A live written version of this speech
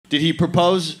Did he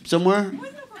propose somewhere? There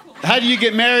was no proposal. How do you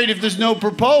get married if there's no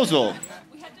proposal?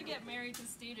 We had to get married to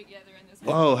stay together in this.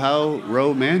 Whoa, how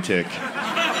romantic.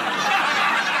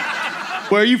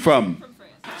 Where are you from? From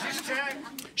France. She's Czech.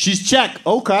 She's Czech.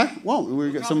 Okay. Well,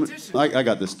 we got some. I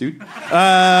got this, dude.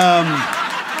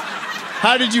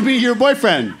 How did you meet your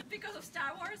boyfriend? Because of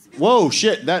Star Wars. Whoa,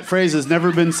 shit! That phrase has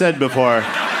never been said before.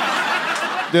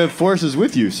 The force is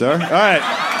with you, sir. All right.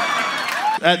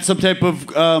 At some type of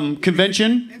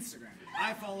convention. Instagram.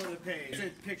 I follow the page.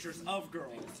 It's pictures of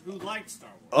girls who like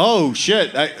Star Wars. Oh shit!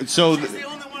 She's the only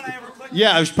one I ever clicked.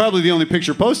 Yeah, it was probably the only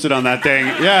picture posted on that thing.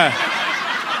 Yeah.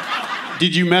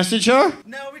 Did you message her?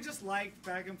 No, we just liked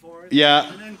back and forth. Yeah.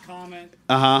 And then comment.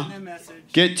 Uh-huh. And then message.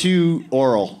 Get to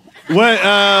oral. What?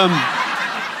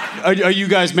 Are you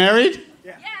guys married?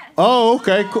 Yeah. Yes. Oh,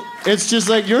 okay. Cool. It's just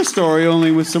like your story,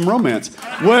 only with some romance.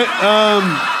 What?